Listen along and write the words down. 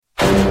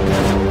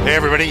Hey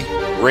everybody,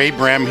 Ray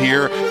Brem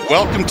here.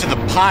 Welcome to the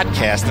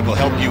podcast that will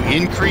help you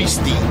increase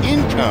the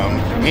income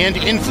and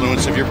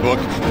influence of your book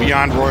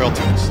beyond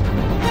royalties.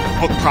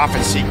 Book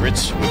Profit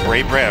Secrets with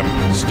Ray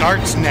Brem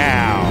starts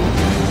now.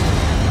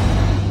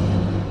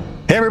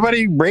 Hey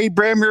everybody, Ray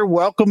Brem here.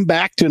 Welcome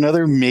back to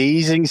another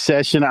amazing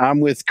session.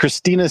 I'm with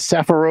Christina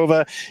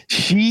Safarova.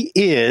 She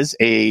is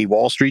a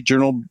Wall Street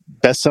Journal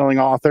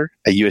bestselling author,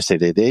 a USA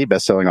Today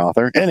bestselling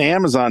author, an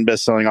Amazon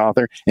bestselling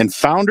author, and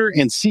founder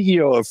and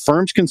CEO of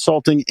Firms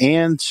Consulting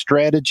and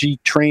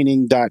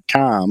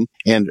StrategyTraining.com.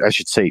 And I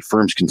should say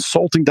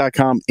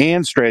firmsconsulting.com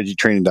and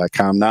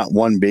StrategyTraining.com, not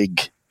one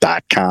big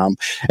 .com.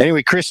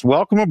 Anyway, Chris,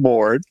 welcome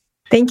aboard.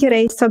 Thank you,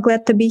 Ray. So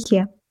glad to be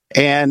here.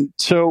 And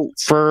so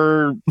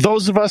for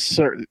those of us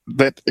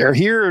that are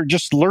here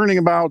just learning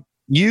about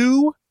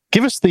you,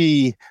 give us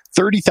the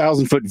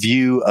 30,000-foot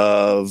view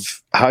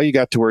of how you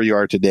got to where you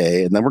are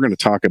today. And then we're going to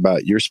talk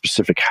about your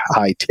specific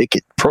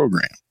high-ticket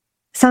program.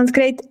 Sounds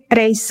great,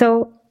 Ray.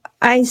 So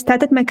I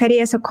started my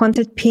career as a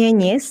concert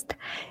pianist,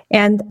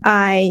 and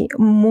I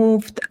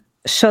moved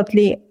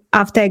shortly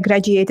after I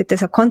graduated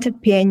as a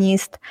concert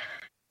pianist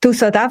to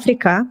South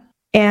Africa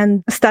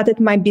and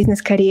started my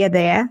business career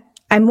there.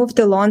 I moved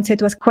alone, so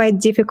it was quite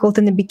difficult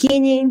in the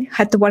beginning,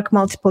 had to work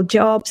multiple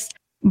jobs,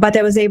 but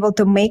I was able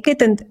to make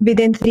it. And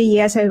within 3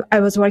 years, I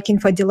was working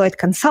for Deloitte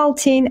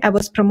Consulting. I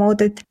was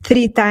promoted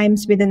 3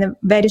 times within a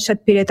very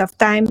short period of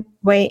time,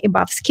 way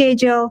above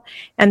schedule.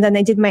 And then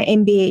I did my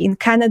MBA in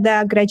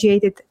Canada,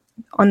 graduated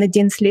on the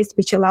Dean's List,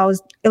 which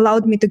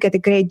allowed me to get a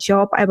great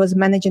job. I was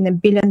managing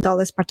 $1 billion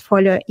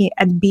portfolio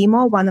at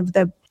BMO, one of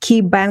the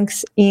key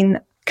banks in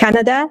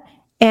Canada.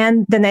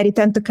 And then I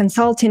returned to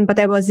consulting, but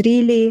I was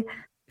really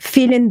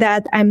feeling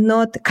that I'm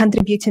not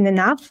contributing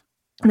enough,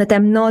 that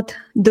I'm not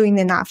doing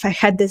enough. I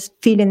had this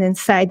feeling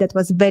inside that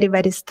was very,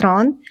 very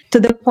strong, to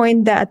the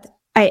point that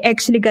I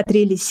actually got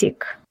really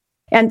sick.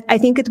 And I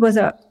think it was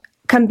a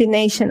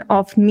combination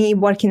of me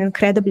working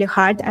incredibly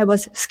hard. I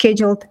was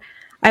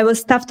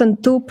staffed on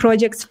 2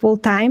 projects full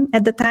time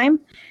at the time.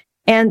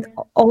 And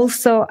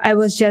also I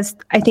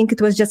think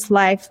it was just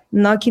life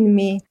knocking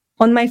me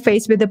on my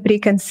face with a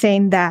brick and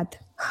saying that,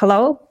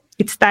 hello,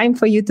 it's time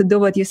for you to do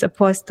what you're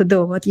supposed to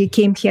do, what you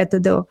came here to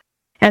do.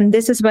 And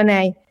this is when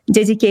I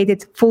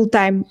dedicated full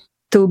time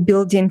to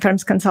building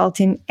Firms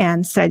Consulting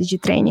and strategy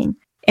training.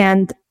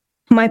 And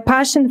my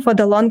passion for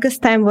the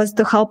longest time was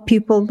to help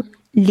people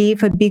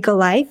live a bigger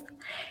life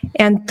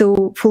and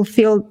to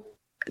fulfill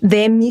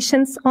their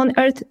missions on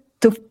earth,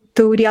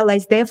 to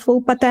realize their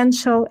full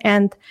potential.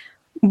 And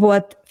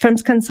what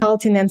Firms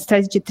Consulting and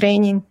strategy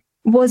training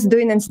was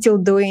doing and still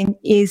doing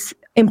is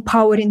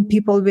empowering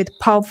people with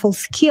powerful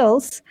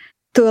skills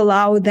to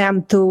allow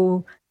them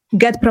to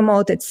get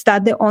promoted,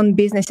 start their own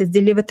businesses,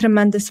 deliver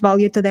tremendous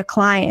value to their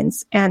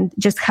clients, and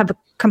just have a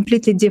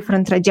completely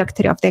different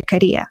trajectory of their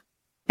career.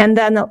 And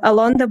then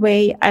along the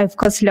way, I, of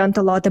course, learned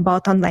a lot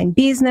about online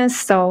business.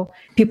 So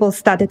people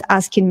started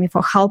asking me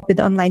for help with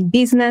online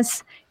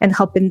business and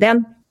helping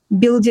them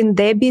building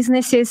their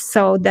businesses.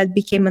 So that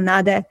became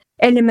another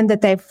element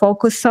that I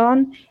focus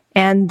on.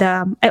 And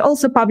I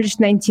also published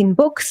 19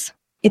 books.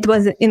 It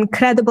was an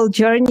incredible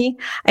journey.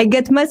 I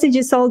get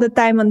messages all the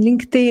time on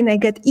LinkedIn. I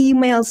get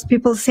emails,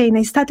 people saying,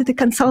 I started a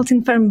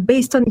consulting firm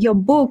based on your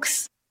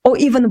books. Or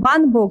even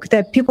one book,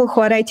 that people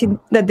who are writing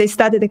that they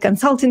started a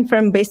consulting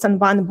firm based on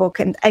one book.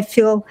 And I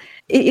feel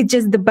it's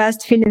just the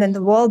best feeling in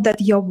the world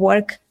that your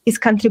work is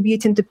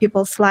contributing to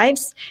people's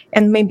lives.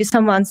 And maybe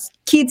someone's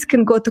kids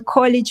can go to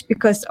college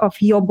because of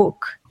your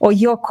book or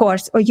your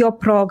course or your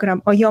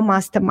program or your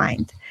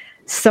mastermind.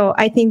 So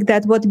I think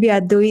that what we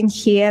are doing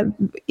here,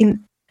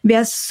 we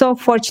are so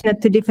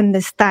fortunate to live in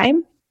this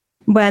time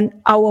when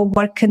our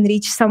work can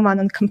reach someone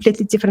on a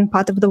completely different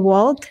part of the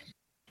world.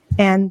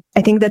 And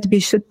I think that we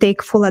should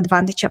take full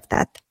advantage of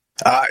that.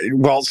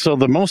 So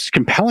the most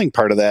compelling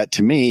part of that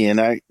to me,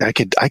 and I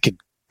could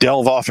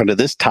delve off into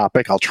this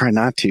topic, I'll try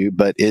not to,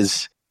 but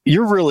is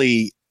you're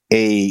really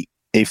a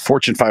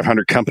Fortune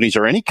 500 companies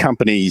or any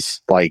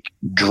company's like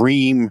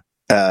dream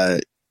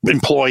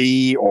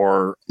employee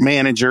or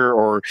manager,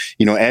 or,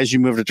 as you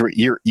moved to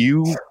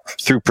you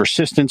through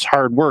persistence,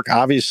 hard work,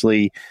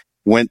 obviously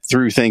went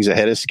through things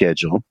ahead of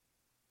schedule.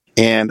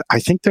 And I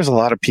think there's a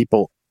lot of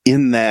people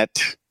in that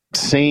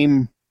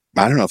same,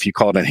 I don't know if you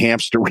call it a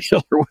hamster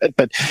wheel or what,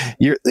 but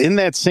you're in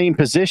that same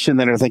position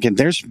that are thinking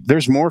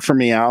there's more for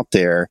me out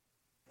there,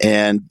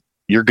 and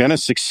you're going to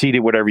succeed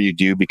at whatever you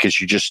do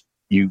because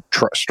you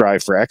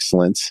strive for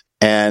excellence.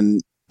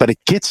 But it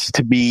gets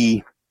to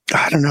be,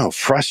 I don't know,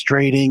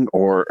 frustrating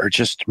or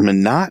just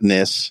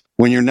monotonous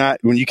when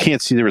you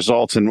can't see the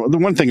results. And the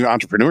one thing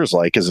entrepreneurs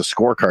like is a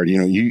scorecard.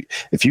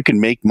 If you can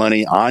make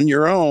money on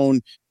your own,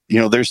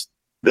 there's,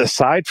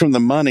 aside from the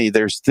money,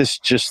 there's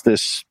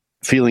this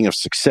feeling of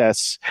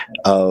success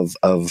of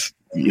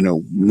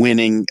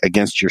winning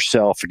against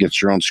yourself,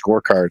 against your own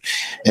scorecard.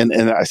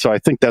 So I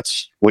think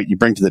that's what you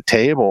bring to the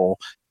table.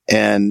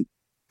 And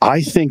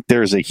I think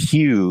there's a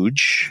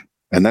huge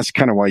And that's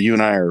kind of why you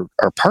and I are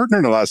partnering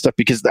in a lot of stuff,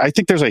 because I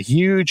think there's a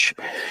huge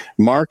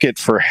market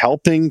for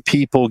helping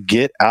people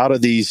get out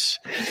of these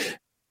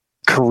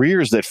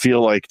careers that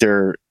feel like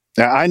they're,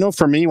 I know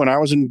for me, when I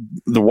was in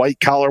the white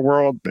collar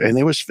world, and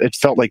it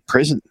felt like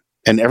prison.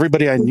 And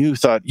everybody I knew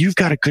thought, you've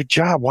got a good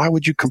job. Why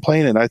would you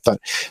complain? And I thought,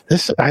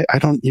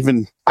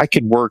 I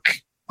could work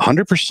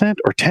 100%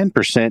 or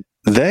 10%.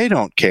 They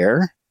don't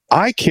care.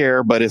 I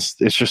care, but it's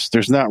just,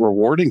 there's not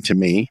rewarding to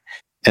me.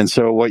 And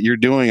so what you're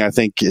doing, I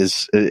think,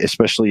 is,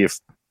 especially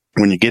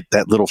when you get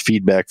that little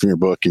feedback from your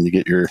book and you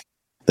get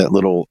that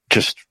little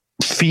just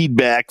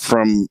feedback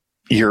from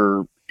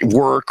your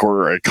work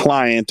or a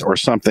client or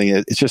something,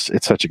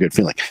 it's such a good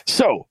feeling.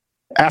 So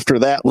after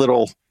that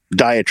little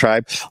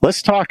diatribe,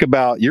 let's talk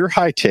about your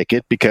high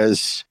ticket,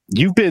 because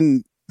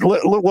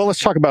let's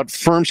talk about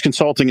firms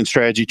consulting and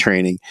strategy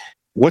training.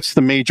 What's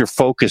the major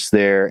focus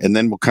there? And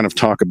then we'll kind of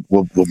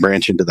we'll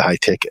branch into the high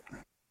ticket.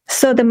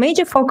 So the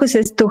major focus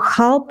is to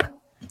help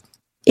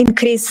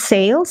increase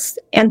sales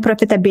and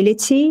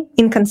profitability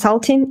in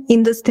consulting,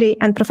 industry,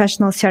 and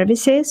professional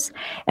services,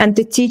 and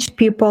to teach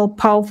people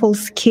powerful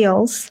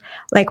skills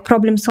like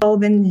problem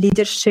solving,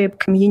 leadership,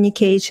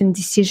 communication,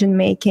 decision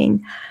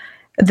making,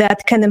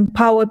 that can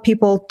empower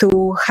people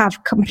to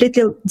have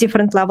completely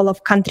different level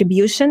of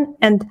contribution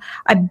and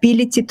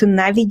ability to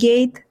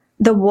navigate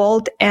the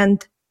world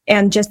and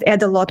just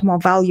add a lot more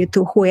value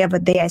to whoever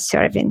they are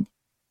serving.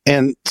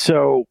 And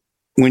so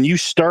when you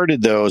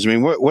started those, I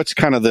mean, what's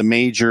kind of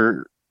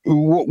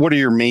what are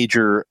your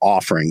major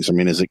offerings? I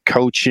mean, is it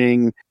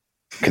coaching,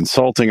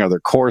 consulting, are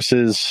there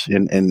courses?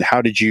 And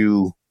how did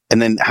you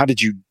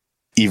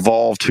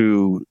evolve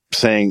to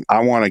saying, I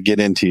want to get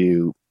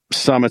into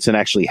summits and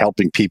actually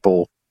helping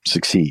people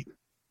succeed?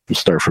 We'll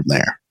start from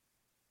there.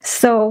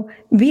 So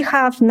we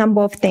have a number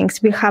of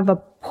things. We have 2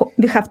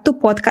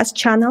 podcast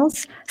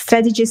channels,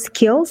 Strategy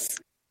Skills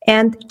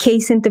and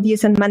Case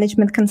Interviews and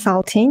Management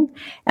Consulting,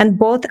 and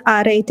both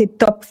are rated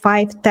top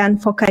 5, 10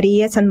 for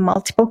careers in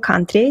multiple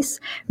countries.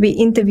 We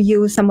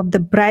interview some of the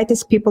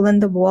brightest people in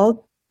the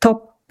world,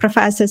 top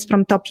professors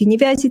from top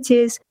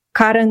universities,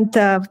 current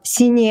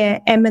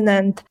senior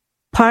eminent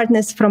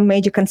partners from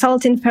major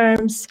consulting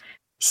firms,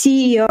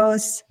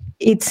 CEOs.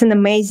 It's an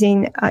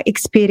amazing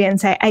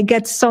experience. I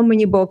get so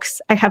many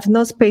books. I have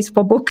no space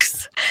for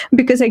books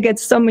because I get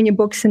so many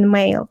books in the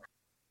mail.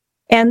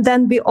 And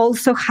then we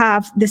also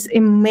have this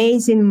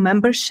amazing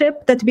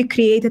membership that we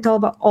created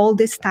over all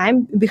this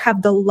time. We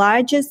have the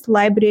largest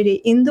library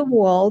in the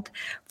world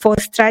for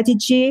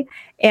strategy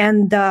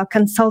and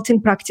consulting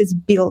practice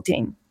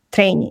building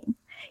training.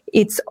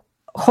 It's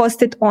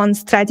hosted on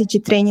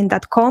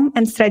strategytraining.com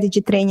and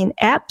strategy training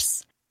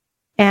apps.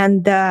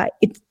 And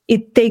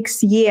it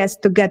takes years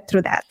to get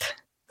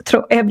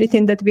through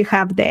everything that we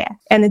have there.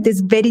 And it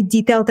is very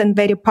detailed and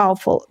very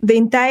powerful.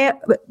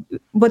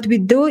 What we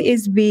do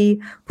is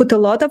we put a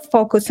lot of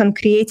focus on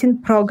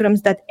creating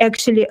programs that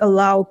actually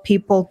allow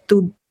people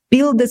to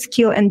build the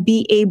skill and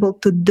be able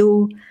to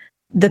do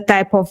the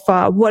type of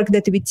work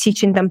that we're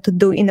teaching them to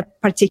do in a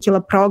particular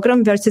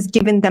program versus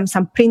giving them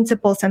some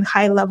principles and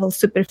high-level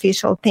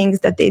superficial things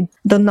that they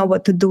don't know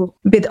what to do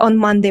with on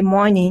Monday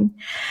morning.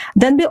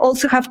 Then we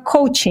also have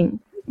coaching.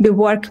 We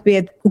work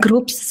with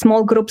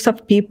small groups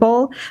of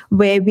people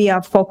where we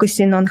are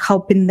focusing on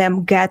helping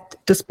them get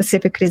to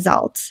specific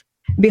results.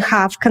 We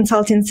have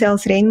Consulting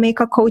Sales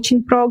Rainmaker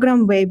coaching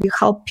program where we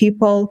help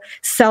people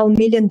sell $1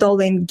 million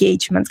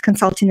engagements,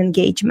 consulting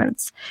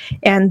engagements.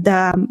 And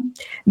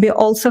we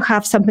also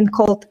have something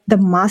called the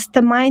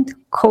Mastermind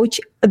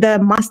the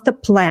Master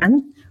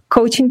Plan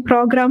coaching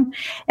program.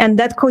 And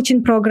that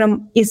coaching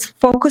program is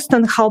focused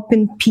on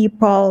helping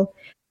people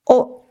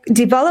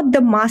develop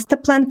the master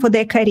plan for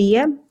their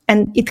career,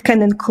 and it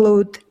can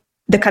include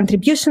the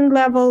contribution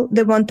level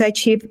they want to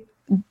achieve.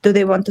 Do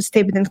they want to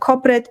stay within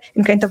corporate,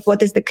 and kind of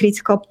what is the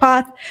critical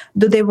path?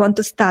 Do they want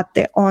to start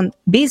their own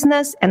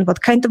business, and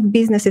what kind of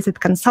business? Is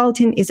it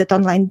consulting? Is it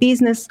online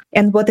business?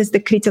 And what is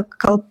the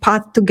critical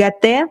path to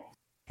get there?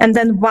 And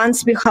then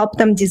once we help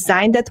them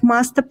design that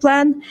master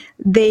plan,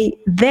 they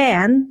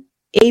then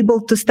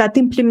able to start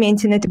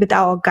implementing it with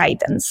our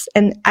guidance.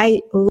 And I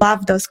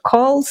love those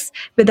calls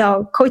with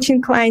our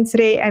coaching clients,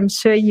 Ray. I'm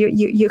sure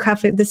you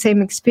have the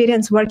same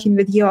experience working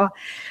with your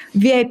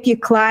VIP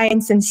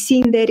clients and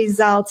seeing their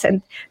results,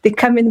 and they're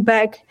coming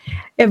back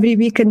every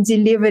week and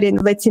delivering,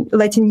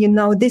 letting you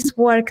know this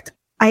worked.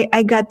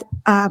 I got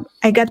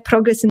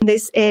progress in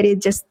this area.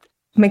 It just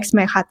makes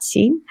my heart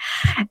sing.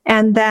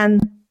 And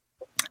then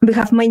we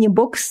have many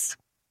books.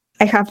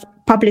 I have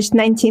published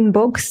 19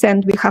 books,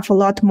 and we have a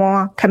lot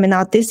more coming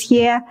out this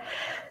year.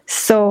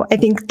 So I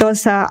think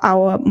those are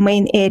our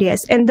main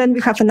areas. And then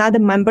we have another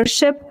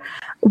membership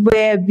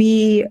where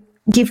we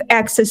give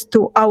access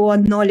to our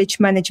knowledge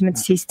management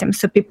system.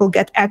 So people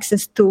get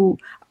access to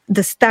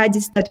the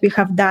studies that we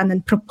have done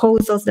and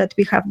proposals that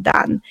we have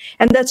done.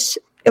 And that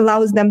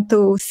allows them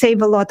to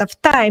save a lot of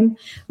time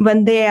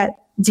when they are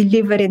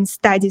delivering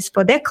studies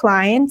for their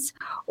clients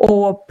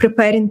or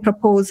preparing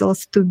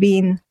proposals to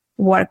win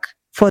work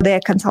for their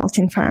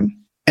consulting firm.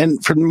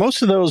 And for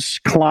most of those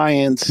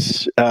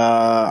clients,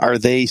 are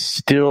they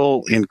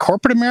still in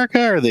corporate America?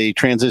 Are they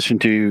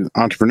transitioned to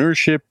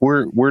entrepreneurship?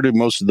 Where do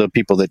most of the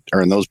people that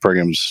are in those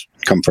programs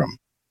come from?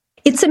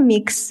 It's a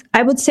mix.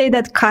 I would say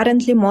that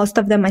currently most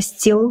of them are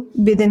still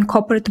within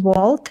corporate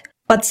world,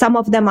 but some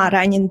of them are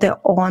running their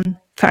own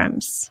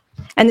firms.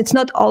 And it's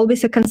not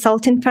always a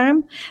consulting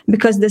firm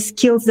because the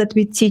skills that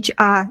we teach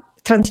are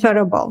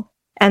transferable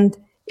and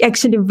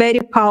actually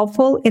very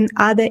powerful in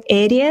other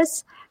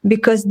areas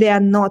because they are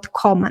not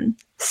common.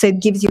 So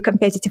it gives you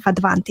competitive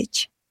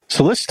advantage.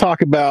 So let's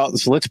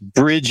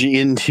bridge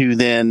into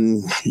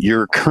then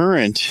your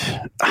current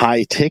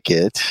high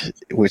ticket,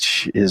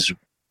 which is,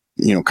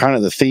 kind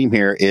of the theme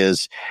here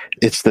is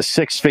it's the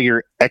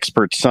Six-Figure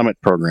Expert Summit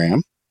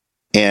program.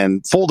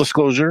 And full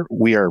disclosure,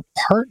 we are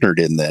partnered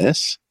in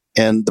this.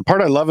 And the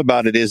part I love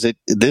about it is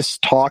this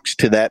talks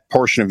to that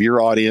portion of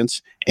your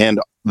audience and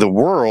the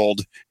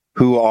world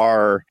who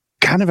are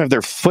kind of have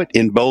their foot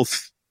in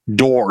both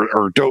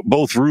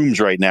both rooms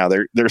right now.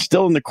 They're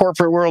still in the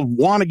corporate world,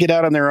 want to get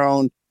out on their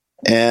own.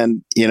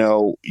 And,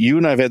 you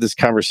and I have had this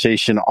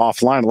conversation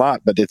offline a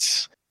lot, but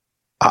there's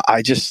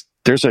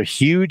a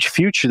huge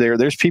future there.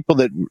 There's people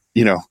that,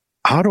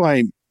 how do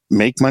I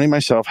make money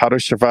myself? How do I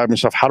survive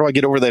myself? How do I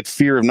get over that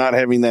fear of not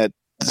having that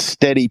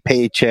steady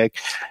paycheck?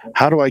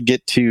 How do I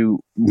get to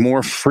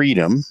more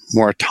freedom,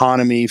 more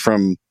autonomy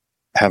from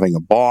having a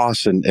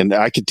boss? And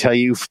I could tell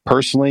you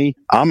personally,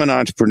 I'm an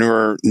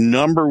entrepreneur,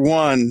 number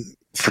one,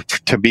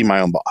 to be my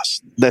own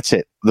boss. That's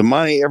it. The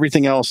money,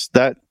 everything else,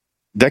 that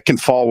can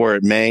fall where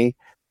it may.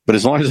 But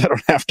as long as I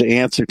don't have to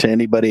answer to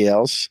anybody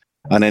else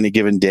on any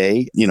given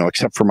day,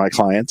 except for my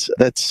clients,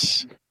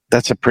 that's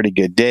a pretty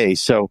good day.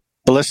 So,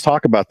 but let's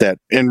talk about that.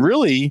 And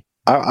really,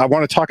 I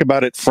want to talk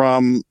about it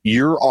from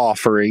your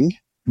offering,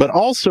 but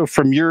also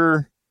from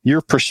your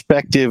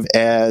perspective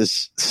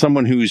as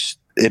someone who's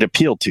it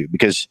appealed to,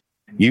 because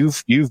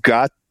you've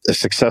got a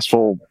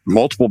successful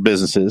multiple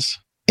businesses,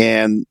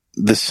 and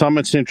the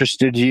summit's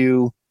interested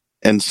you,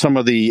 and some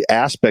of the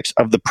aspects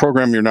of the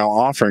program you're now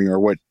offering are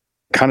what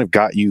kind of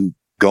got you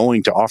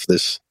going to offer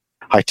this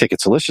high ticket.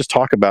 So let's just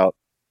talk about,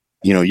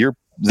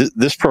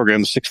 this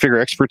program, the Six-Figure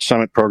Expert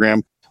Summit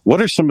program.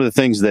 What are some of the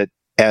things that,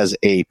 as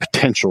a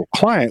potential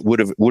client,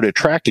 would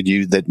attracted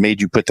you that made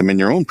you put them in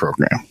your own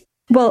program?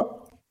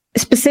 Well,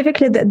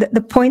 specifically,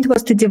 the point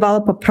was to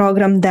develop a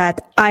program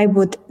that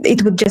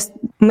it would just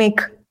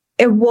make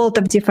a world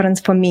of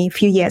difference for me a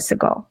few years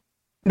ago.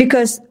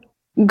 Because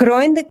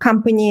growing the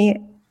company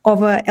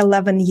over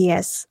 11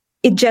 years,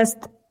 it just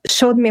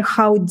showed me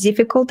how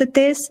difficult it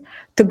is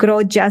to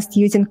grow just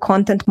using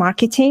content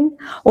marketing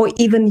or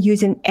even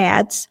using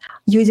ads,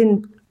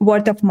 using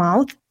word of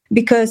mouth,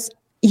 because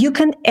you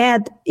can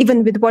add,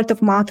 even with word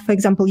of mouth, for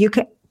example, you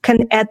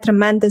can add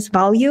tremendous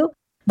value.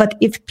 But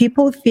if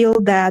people feel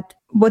that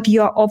what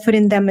you are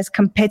offering them is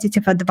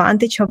competitive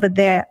advantage over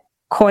their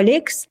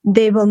colleagues,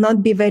 they will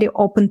not be very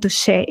open to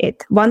share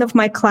it. One of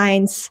my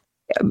clients,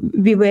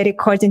 we were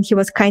recording, he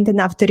was kind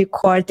enough to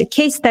record a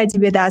case study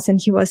with us,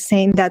 and he was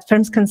saying that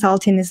Firms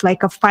Consulting is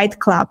like a fight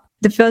club.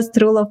 The first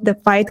rule of the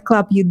fight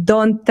club, you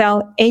don't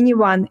tell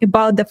anyone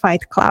about the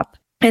fight club.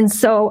 And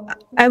so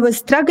I was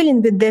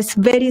struggling with this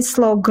very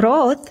slow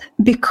growth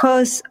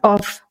because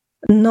of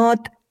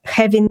not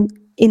having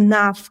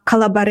enough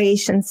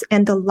collaborations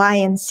and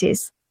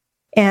alliances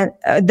and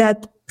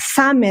that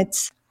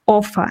summits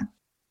offer.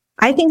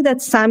 I think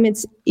that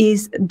summits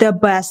is the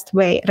best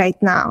way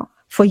right now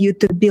for you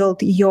to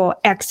build your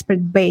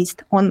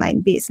expert-based online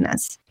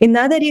business.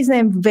 Another reason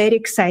I'm very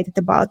excited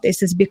about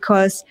this is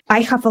because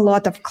I have a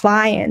lot of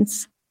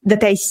clients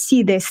that I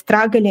see they're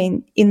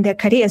struggling in their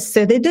careers.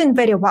 So they're doing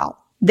very well.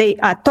 They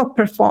are top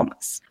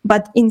performers.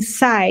 But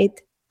inside,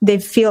 they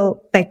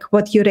feel like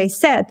what Yurey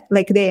said,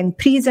 like they're in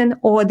prison,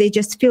 or they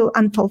just feel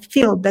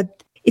unfulfilled,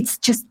 that it's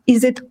just,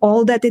 is it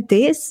all that it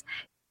is?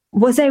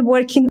 Was I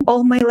working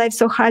all my life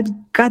so hard,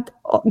 got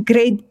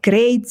great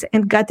grades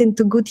and got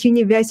into good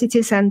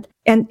universities and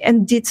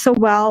did so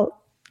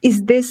well?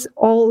 Is this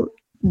all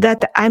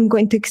that I'm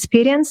going to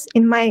experience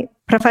in my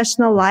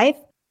professional life?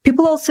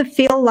 People also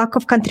feel lack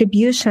of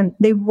contribution.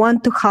 They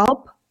want to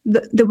help.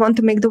 They want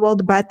to make the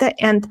world better,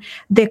 and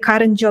their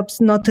current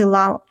jobs not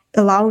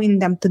allowing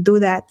them to do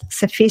that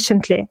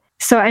sufficiently.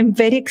 So I'm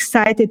very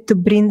excited to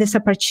bring this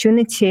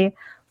opportunity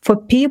for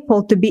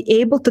people to be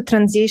able to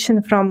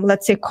transition from,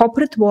 let's say,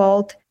 corporate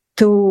world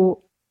to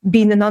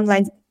being an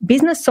online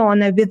business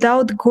owner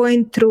without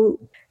going through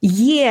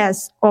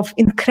years of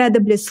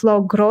incredibly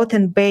slow growth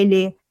and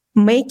barely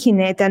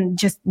making it, and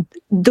just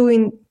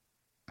doing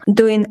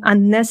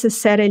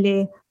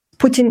unnecessarily,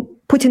 putting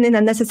in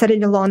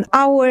unnecessarily long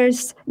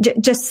hours,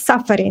 just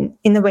suffering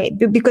in a way,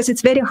 because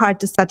it's very hard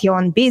to start your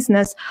own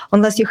business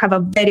unless you have a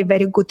very,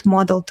 very good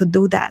model to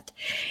do that.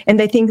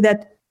 And I think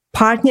that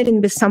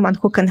partnering with someone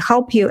who can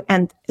help you,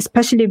 and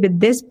especially with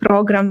this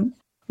program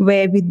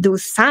where we do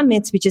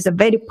summits, which is a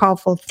very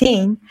powerful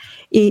thing,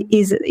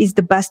 is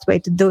the best way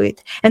to do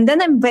it. And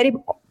then I'm very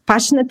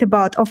passionate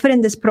about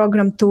offering this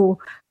program to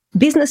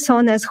business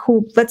owners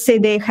who, let's say,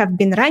 they have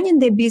been running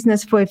their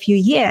business for a few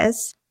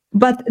years,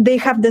 but they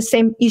have the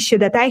same issue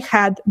that I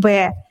had,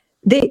 where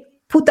they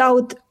put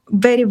out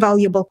very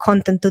valuable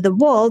content to the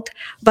world,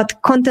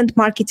 but content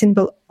marketing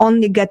will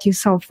only get you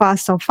so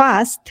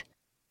fast.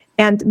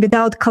 And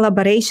without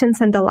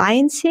collaborations and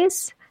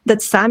alliances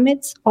that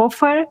summits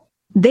offer,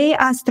 they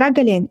are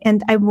struggling.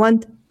 And I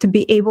want to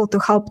be able to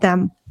help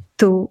them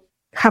to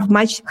have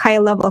much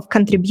higher level of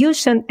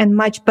contribution and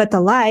much better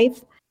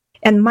life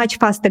and much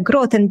faster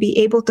growth, and be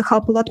able to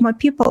help a lot more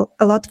people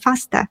a lot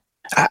faster.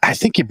 I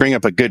think you bring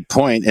up a good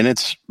point, and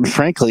it's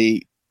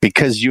frankly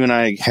because you and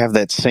I have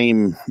that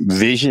same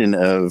vision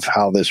of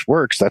how this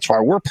works. That's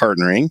why we're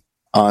partnering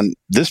on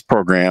this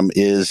program,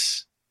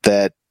 is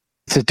that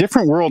it's a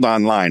different world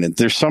online. And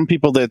there's some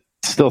people that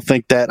still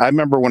think that. I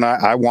remember when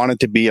I wanted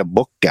to be a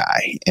book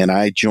guy, and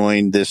I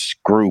joined this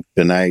group,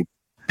 and I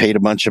paid a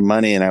bunch of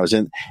money, and I was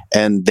in,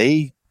 and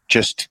they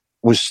just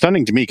was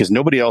stunning to me, because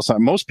nobody else,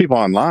 most people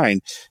online,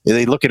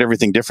 they look at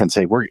everything different,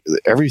 say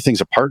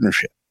everything's a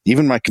partnership.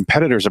 Even my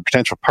competitors are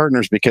potential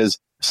partners, because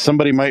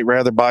somebody might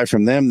rather buy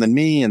from them than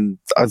me, and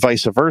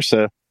vice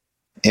versa.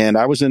 And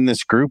I was in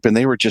this group, and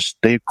they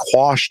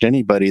quashed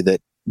anybody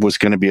that was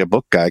going to be a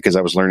book guy, because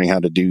I was learning how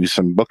to do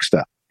some book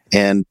stuff.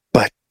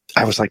 But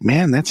I was like,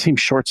 man, that seems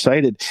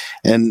short-sighted.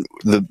 And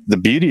the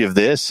beauty of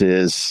this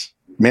is,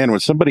 man, when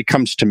somebody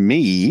comes to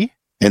me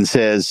and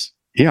says,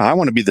 yeah, I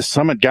want to be the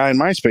summit guy in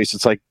my space,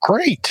 it's like,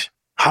 great.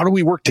 How do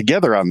we work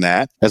together on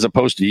that? As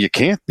opposed to, you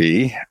can't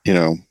be,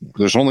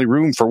 there's only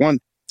room for one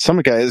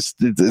summit guy.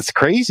 It's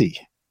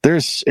crazy.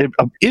 There's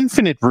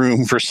infinite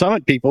room for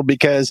summit people,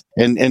 because,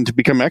 and to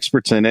become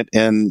experts in it.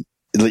 And,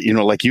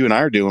 like you and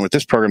I are doing with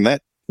this program,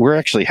 that we're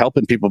actually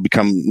helping people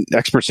become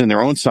experts in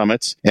their own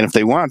summits. And if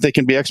they want, they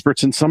can be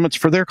experts in summits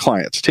for their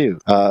clients too.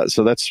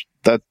 So that's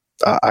that.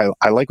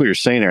 I like what you're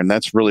saying there. And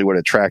that's really what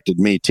attracted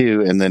me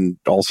too. And then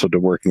also to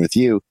working with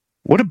you.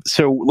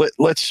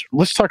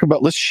 Let's talk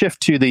about, let's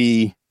shift to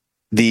the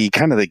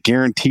kind of the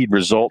guaranteed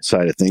result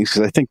side of things.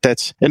 Cause I think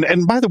that's,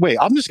 and by the way,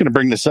 I'm just going to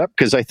bring this up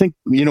because I think,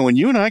 when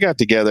you and I got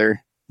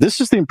together,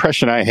 this is the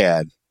impression I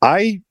had.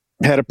 I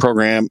had a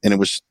program and it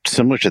was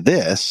similar to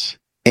this.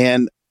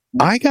 And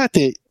I got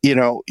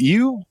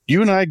you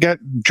and I got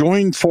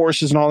joined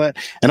forces and all that.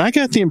 And I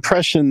got the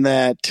impression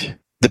that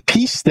the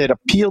piece that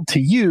appealed to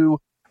you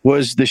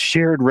was the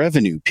shared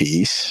revenue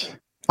piece.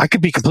 I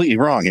could be completely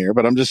wrong here,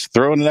 but I'm just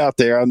throwing it out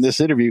there on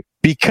this interview,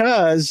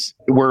 because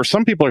where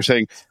some people are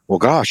saying, well,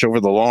 gosh,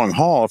 over the long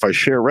haul, if I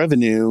share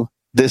revenue,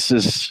 this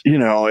is,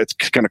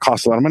 it's going to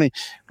cost a lot of money.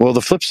 Well,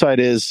 the flip side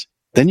is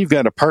then you've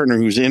got a partner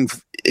who's in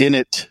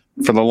it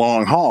for the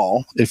long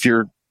haul, if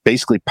you're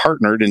basically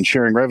partnered in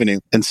sharing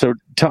revenue. And so,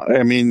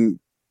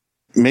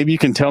 maybe you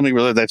can tell me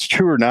whether that's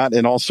true or not.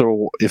 And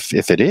also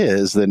if it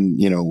is, then,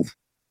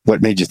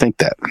 what made you think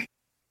that?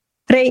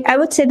 Ray, I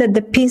would say that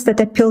the piece that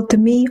appealed to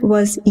me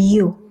was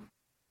you.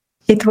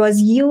 It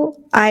was you.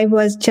 I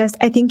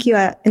think you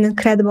are an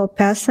incredible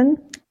person,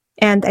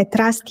 and I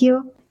trust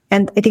you.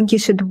 And I think you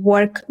should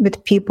work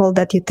with people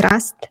that you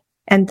trust.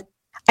 And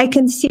I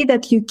can see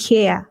that you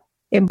care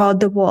about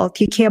the world.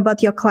 You care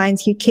about your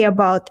clients. You care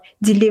about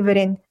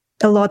delivering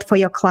a lot for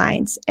your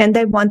clients. And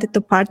I wanted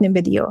to partner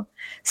with you.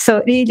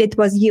 So really it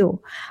was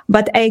you.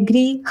 But I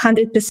agree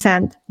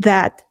 100%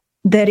 that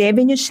the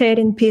revenue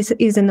sharing piece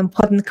is an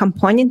important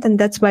component, and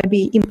that's why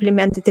we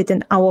implemented it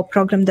in our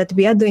program that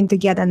we are doing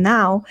together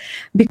now,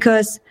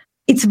 because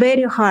it's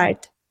very hard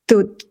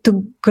to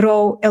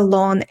grow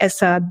alone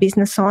as a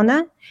business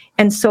owner.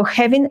 And so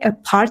having a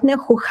partner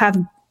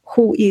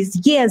who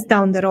is years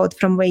down the road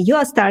from where you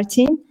are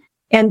starting,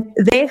 and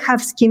they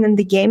have skin in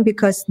the game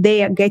because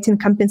they are getting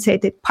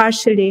compensated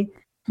partially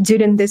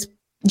during this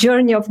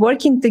journey of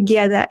working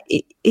together,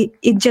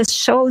 it just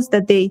shows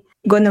that they're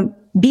going to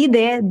be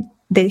there.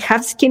 They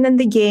have skin in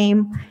the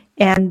game,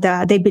 and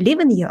they believe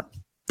in you.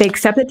 They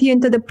accepted you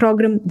into the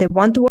program. They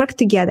want to work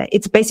together.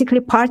 It's basically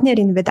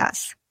partnering with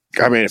us.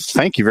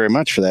 Thank you very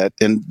much for that.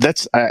 And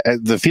that's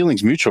the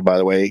feeling's mutual, by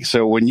the way.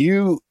 So when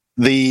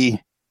the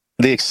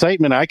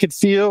excitement I could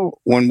feel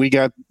when we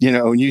got,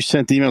 when you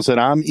sent the emails that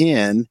I'm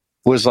in,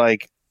 was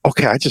like,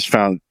 okay, I just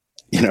found,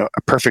 a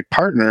perfect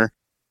partner.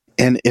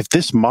 And if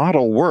this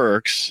model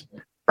works,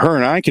 her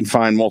and I can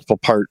find multiple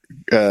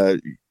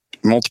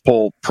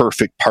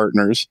perfect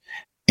partners.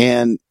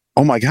 And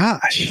oh my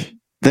gosh,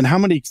 then how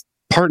many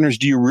partners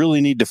do you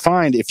really need to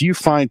find if you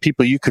find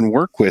people you can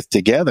work with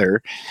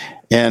together?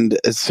 And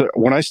so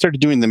when I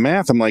started doing the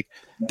math, I'm like,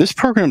 this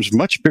program's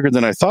much bigger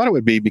than I thought it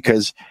would be,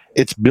 because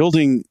it's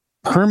building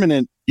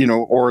permanent,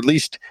 or at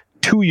least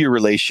 2-year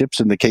relationships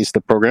in the case of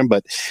the program,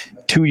 but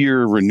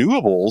 2-year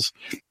renewables,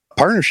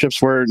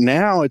 partnerships where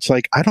now it's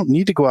like, I don't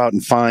need to go out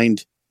and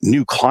find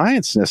new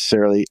clients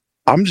necessarily.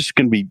 I'm just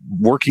going to be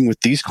working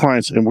with these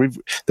clients,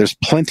 and there's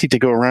plenty to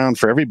go around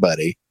for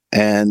everybody.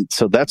 And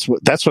so that's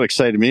what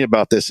excited me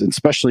about this. And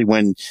especially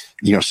when,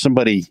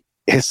 somebody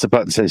hits the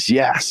button and says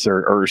yes,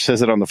 or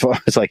says it on the phone,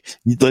 it's like,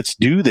 let's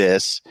do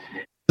this.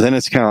 Then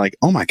it's kind of like,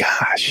 oh my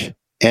gosh.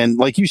 And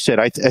like you said,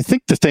 I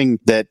think the thing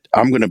that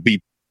I'm going to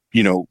be,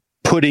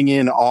 putting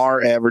in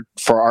our average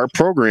for our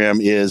program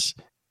is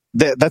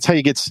that's how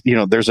you get,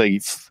 there's a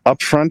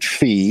upfront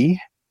fee.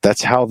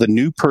 That's how the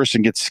new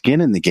person gets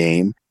skin in the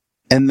game.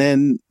 And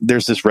then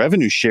there's this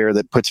revenue share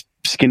that puts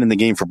skin in the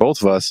game for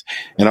both of us.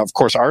 And of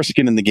course, our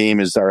skin in the game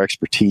is our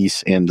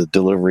expertise and the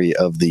delivery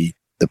of the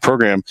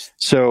program.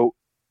 So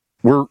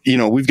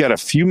we've got a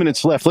few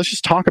minutes left. Let's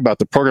just talk about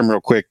the program real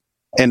quick.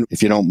 And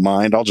if you don't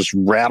mind, I'll just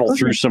rattle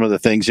through some of the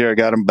things here. I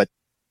got them, but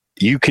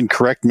you can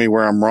correct me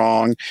where I'm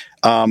wrong.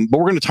 But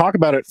we're going to talk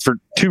about it for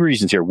two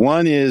reasons here.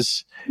 One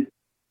is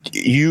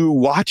you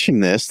watching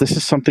this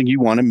is something you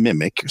want to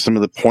mimic, some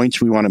of the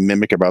points we want to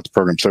mimic about the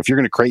program. So if you're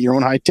going to create your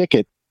own high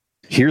ticket,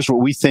 here's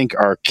what we think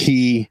are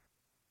key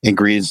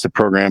ingredients to the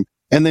program.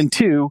 And then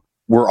two,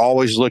 we're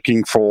always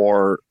looking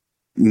for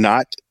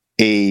not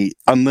a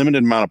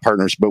unlimited amount of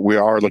partners, but we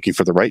are looking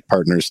for the right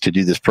partners to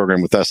do this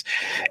program with us.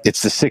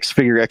 It's the Six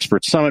Figure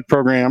Expert Summit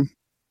program.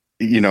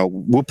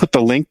 We'll put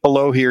the link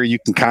below here. You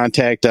can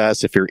contact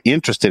us if you're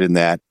interested in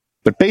that.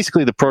 But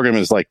basically the program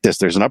is like this.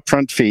 There's an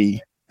upfront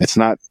fee. It's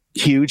not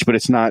huge, but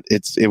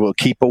it will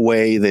keep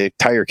away the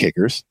tire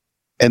kickers.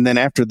 And then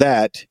after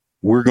that,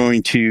 we're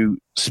going to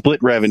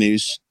split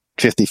revenues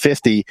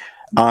 50-50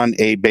 on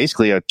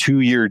basically a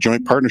 2-year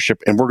joint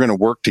partnership. And we're going to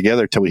work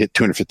together till we hit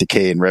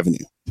 $250K in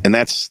revenue. And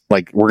that's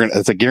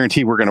it's a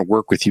guarantee we're going to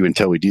work with you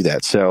until we do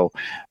that. So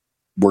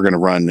we're going to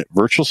run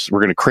we're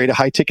going to create a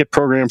high ticket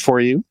program for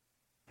you.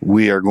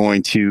 We are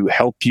going to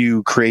help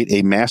you create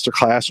a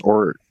masterclass,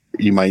 or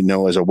you might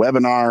know as a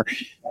webinar,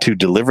 to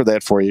deliver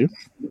that for you.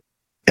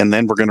 And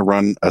then we're going to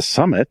run a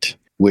summit,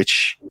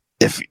 which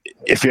if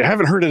you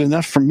haven't heard it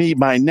enough from me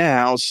by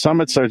now,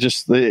 summits are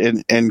just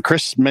and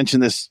Chris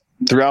mentioned this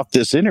throughout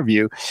this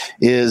interview,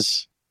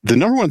 is the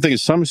number one thing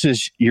is summits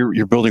is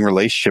you're building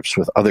relationships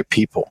with other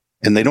people.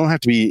 And they don't have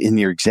to be in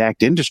your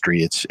exact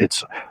industry.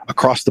 It's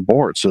across the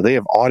board. So they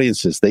have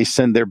audiences. They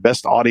send their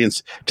best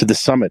audience to the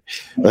summit.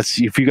 Let's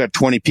see, if you got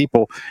 20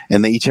 people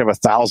and they each have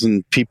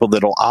 1,000 people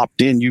that'll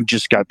opt in, you've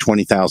just got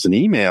 20,000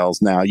 emails.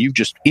 Now you've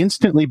just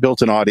instantly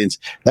built an audience.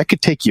 That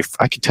could take you,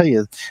 I can tell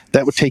you,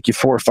 that would take you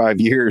 4 or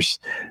 5 years,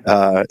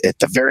 at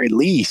the very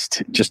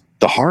least, just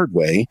the hard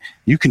way.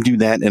 You can do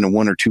that in a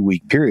 1 or 2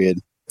 week period.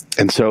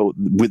 And so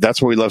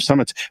that's why we love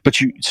summits. But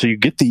you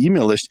get the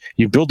email list,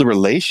 you build the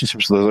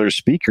relationships with other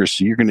speakers.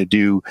 So you're going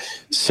to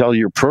sell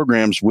your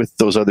programs with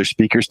those other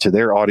speakers to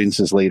their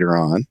audiences later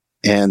on.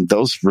 And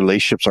those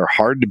relationships are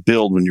hard to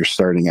build when you're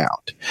starting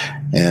out.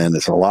 And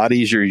it's a lot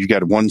easier. You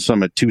got 1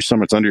 summit, 2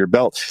 summits under your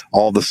belt.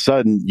 All of a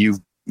sudden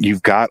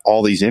you've got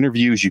all these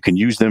interviews. You can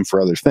use them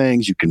for other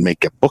things. You can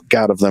make a book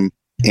out of them.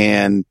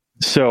 And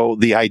so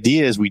the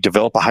idea is we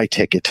develop a high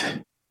ticket.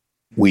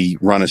 We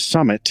run a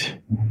summit,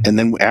 and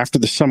then after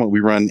the summit, we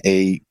run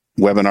a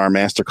webinar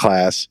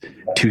masterclass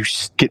to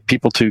get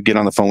people to get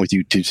on the phone with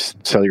you to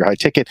sell your high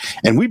ticket,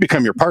 and we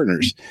become your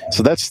partners.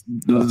 So that's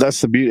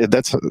the beauty.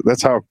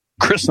 That's how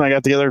Chris and I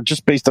got together,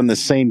 just based on the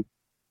same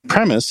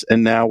premise,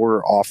 and now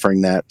we're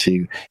offering that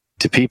to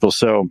people.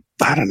 So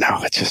I don't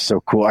know. It's just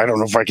so cool. I don't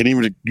know if I can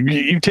even,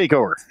 you take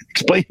over,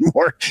 explain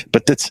more,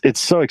 but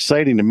it's so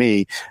exciting to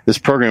me, this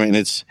program, and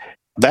it's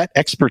that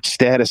expert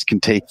status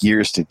can take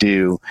years to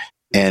do.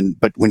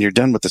 But when you're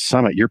done with the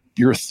summit,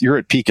 you're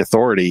at peak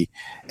authority,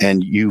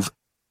 and you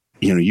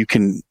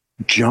can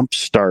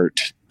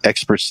jumpstart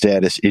expert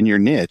status in your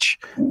niche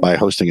by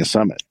hosting a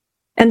summit.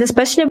 And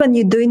especially when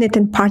you're doing it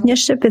in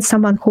partnership with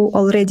someone who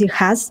already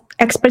has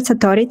expert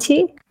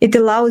authority, it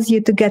allows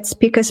you to get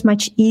speakers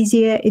much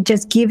easier. It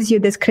just gives you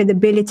this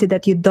credibility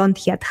that you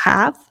don't yet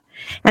have.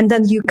 And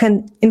then you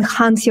can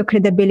enhance your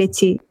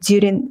credibility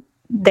during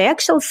the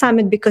actual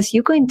summit, because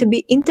you're going to be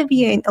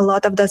interviewing a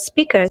lot of those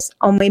speakers,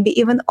 or maybe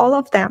even all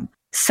of them.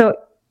 So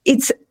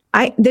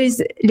there's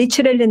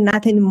literally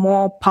nothing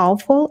more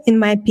powerful, in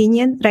my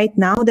opinion, right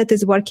now, that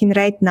is working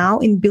right now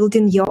in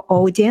building your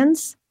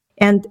audience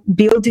and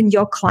building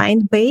your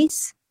client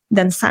base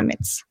than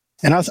summits.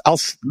 And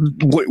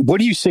what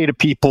do you say to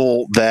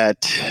people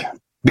that,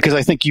 because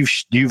I think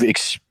you've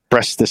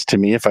expressed this to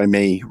me, if I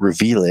may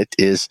reveal it,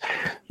 is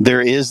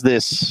there is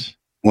this,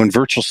 when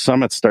virtual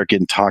summits start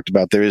getting talked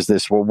about, there is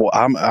this,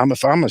 I'm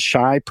a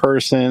shy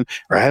person,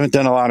 or I haven't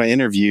done a lot of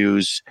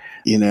interviews,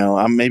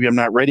 maybe I'm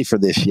not ready for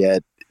this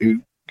yet.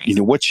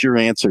 What's your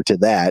answer to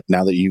that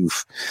now that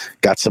you've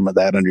got some of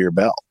that under your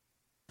belt?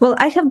 Well,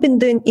 I have been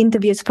doing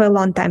interviews for a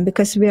long time,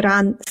 because we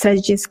run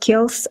Strategy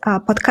Skills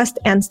podcast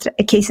and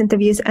case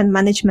interviews and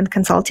management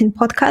consulting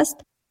podcast.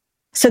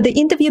 So the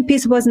interview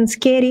piece wasn't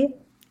scary.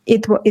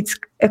 It's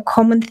a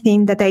common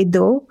thing that I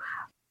do.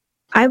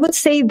 I would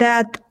say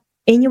that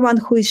anyone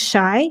who is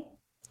shy,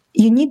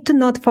 you need to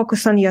not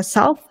focus on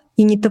yourself.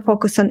 You need to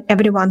focus on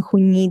everyone who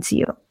needs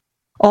you.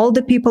 All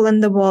the people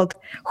in the world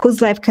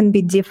whose life can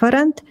be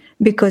different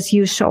because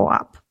you show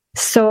up.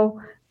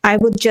 So I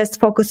would just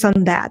focus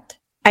on that.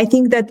 I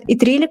think that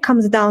it really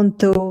comes down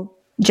to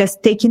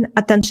just taking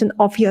attention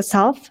off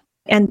yourself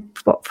and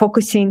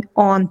focusing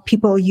on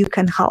people you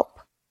can help.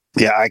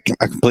 Yeah, I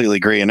completely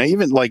agree. And I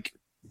even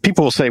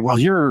people will say, well,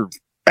 you're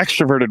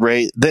extroverted,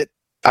 Ray. That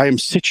I am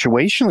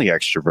situationally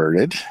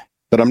extroverted.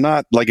 But I'm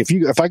not,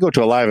 if I go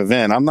to a live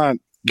event, I'm not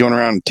going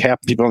around and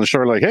tapping people on the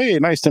shoulder like, hey,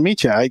 nice to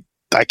meet you.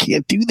 I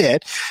can't do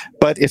that.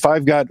 But if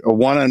I've got a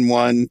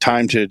one-on-one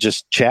time to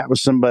just chat with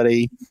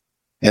somebody,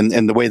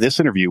 and the way this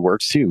interview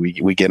works too,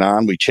 we get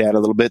on, we chat a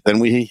little bit, then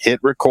we hit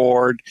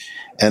record,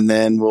 and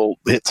then we'll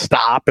hit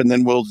stop, and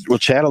then we'll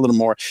chat a little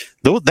more.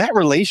 Though that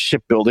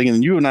relationship building,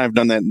 and you and I have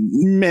done that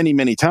many,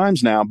 many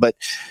times now, but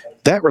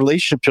that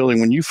relationship building,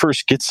 when you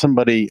first get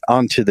somebody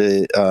onto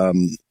the,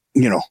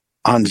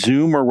 on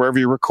Zoom or wherever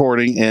you're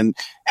recording, and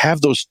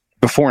have those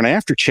before and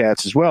after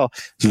chats as well,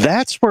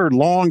 that's where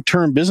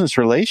long-term business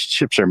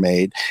relationships are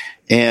made.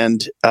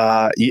 And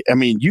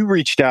you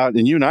reached out,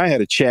 and you and I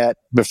had a chat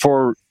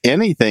before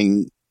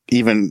anything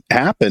even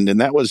happened,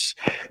 and that was,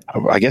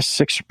 I guess,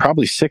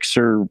 probably 6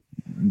 or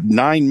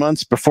 9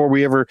 months before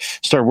we ever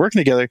started working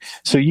together.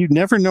 So you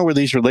never know where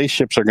these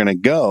relationships are going to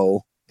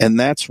go, and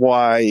that's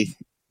why,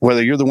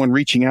 whether you're the one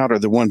reaching out or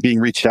the one being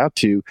reached out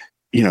to,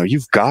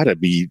 you've got to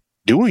be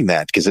doing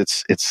that, because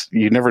it's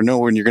you never know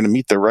when you're going to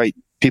meet the right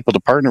people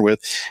to partner with,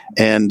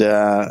 and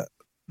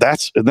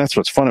that's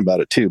what's fun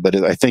about it too. But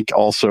I think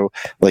also,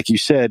 like you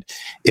said,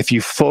 if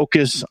you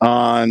focus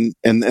on,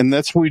 and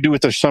that's what we do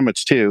with our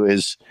summits too,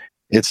 is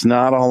it's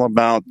not all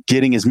about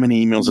getting as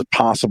many emails as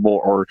possible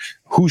or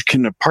who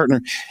can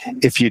partner.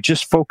 If you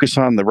just focus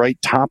on the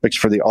right topics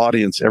for the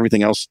audience,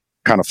 everything else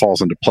kind of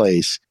falls into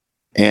place,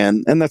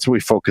 and that's what we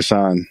focus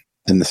on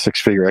in the Six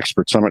Figure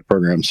Expert Summit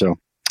program. So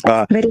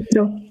very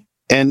true.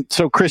 And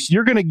so, Chris,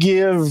 you're going to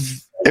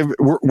give.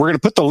 We're going to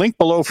put the link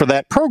below for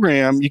that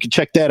program. You can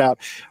check that out.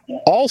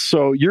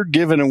 Also, you're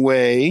giving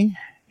away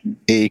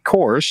a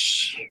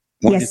course.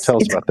 Why don't you tell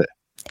us about that?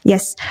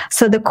 Yes.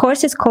 So the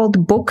course is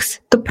called Books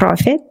to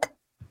Profit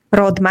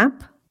Roadmap,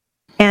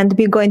 and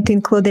we're going to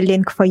include a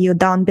link for you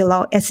down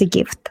below as a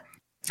gift.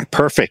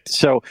 Perfect.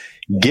 So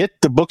get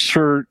the Books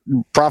for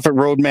Profit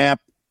Roadmap,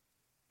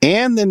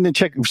 and then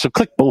so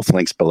click both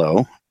links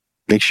below.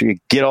 Make sure you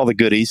get all the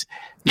goodies.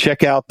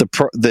 Check out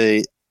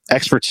the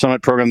Expert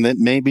Summit program that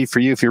may be for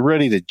you if you're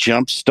ready to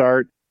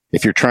jumpstart,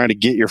 if you're trying to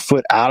get your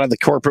foot out of the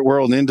corporate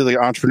world and into the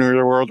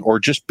entrepreneurial world, or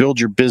just build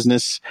your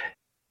business.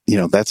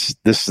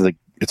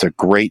 It's a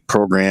great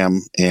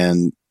program,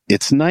 and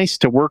it's nice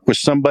to work with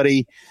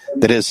somebody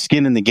that has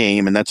skin in the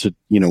game. And that's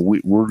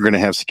we're going to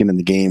have skin in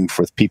the game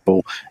with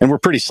people, and we're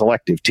pretty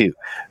selective too.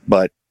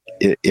 But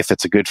if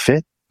it's a good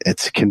fit,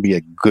 it can be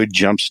a good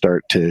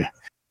jumpstart to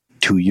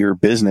your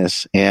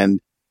business. And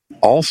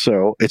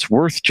also, it's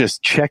worth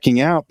just checking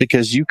out,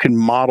 because you can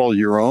model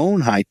your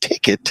own high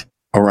ticket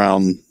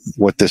around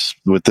what this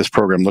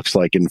program looks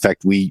like. In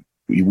fact, we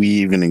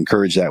even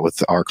encourage that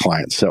with our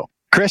clients. So,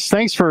 Chris,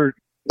 thanks for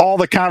all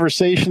the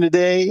conversation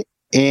today.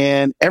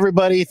 And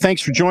everybody,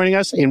 thanks for joining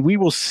us. And we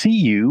will see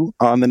you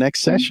on the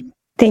next session.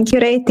 Thank you,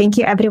 Ray. Thank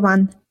you,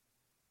 everyone.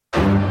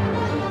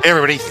 Hey,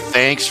 everybody.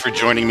 Thanks for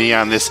joining me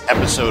on this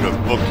episode of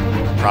Book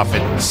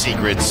Profit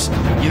Secrets.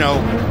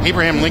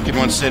 Abraham Lincoln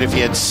once said if he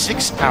had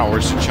 6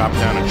 hours to chop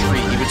down a tree,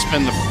 he would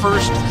spend the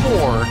first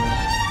 4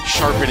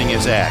 sharpening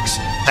his axe.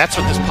 That's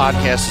what this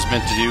podcast is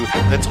meant to do.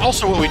 That's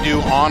also what we do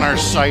on our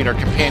site, our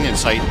companion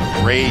site,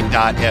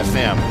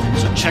 ray.fm.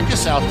 So check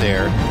us out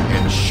there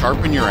and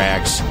sharpen your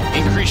axe,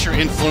 increase your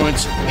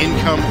influence,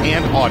 income,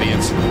 and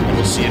audience, and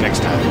we'll see you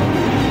next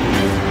time.